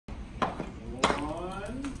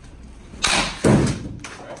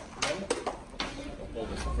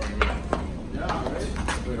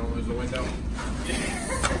the window.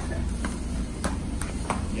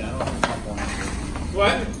 Yeah, I don't have a couple on it.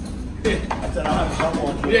 What? I said I don't have a couple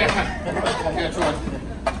on it. Yeah. Catch one.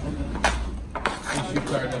 You shoot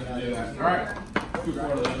hard enough to do that. All right. Scoop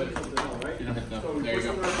forward a little bit. You don't hit them. So we There you push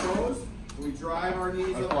go. on our toes, we drive our knees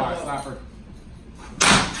Let's up. fly. Stop her.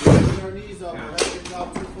 Pushing our knees up, Yeah. we're not getting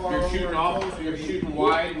out too far. You're over shooting our off. toes, You're we're shooting getting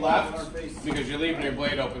wide on left our face. because you're leaving your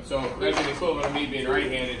blade open. So that's the equivalent of me being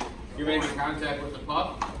right-handed. You're making contact with the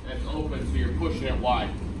puck and it's open, so you're pushing it wide.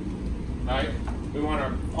 All right. We want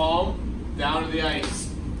our palm down to the ice.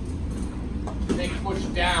 Take push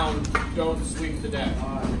down. Don't sweep the deck.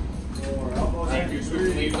 5, 4, elbows Right, in, you sweep 3,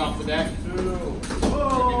 the leaves off the deck. 2. This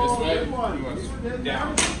Whoa, way. good one. You want These were to getting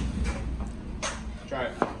down. Try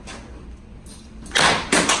it.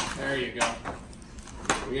 There you go.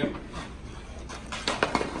 Yep.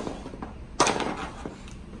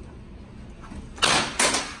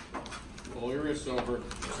 Pull your wrists over.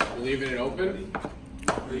 You're leaving it open.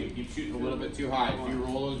 Or you keep shooting a little bit too high. If you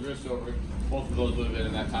roll those wrists over, both of those would have been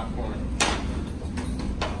in that top corner.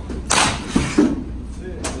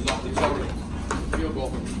 Goes off the shoulder. Field goal.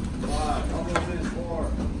 5, elbows in,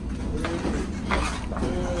 4, 3, 2,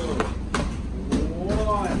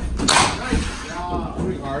 1. Nice job.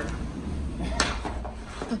 Pretty hard.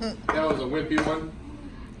 That was a wimpy one.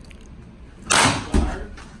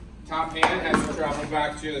 Top hand has to travel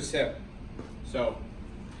back to this hip. So,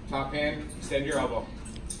 top hand, extend your elbow.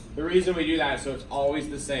 The reason we do that is so it's always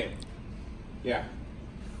the same. Yeah.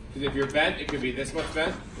 Because if you're bent, it could be this much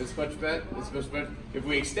bent, this much bent, this much bent. If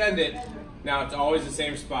we extend it, now it's always the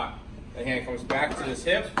same spot. The hand comes back to this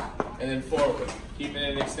hip and then forward. Keeping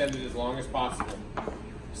it extended as long as possible.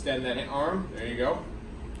 Extend that arm. There you go.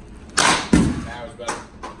 That was better.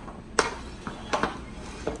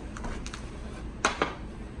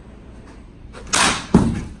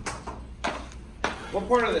 What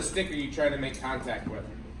part of the stick are you trying to make contact with?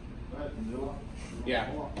 Yeah,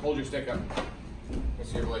 hold your stick up.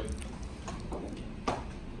 Let's see your blade.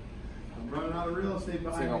 I'm running out of real estate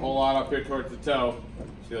behind Seeing a me. whole lot up here towards the toe.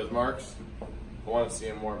 See those marks? I want to see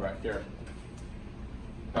them more back here.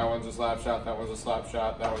 That one's a slap shot, that one's a slap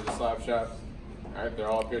shot, that one's a slap shot. Alright, they're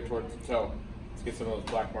all up here towards the toe. Let's get some of those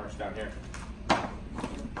black marks down here.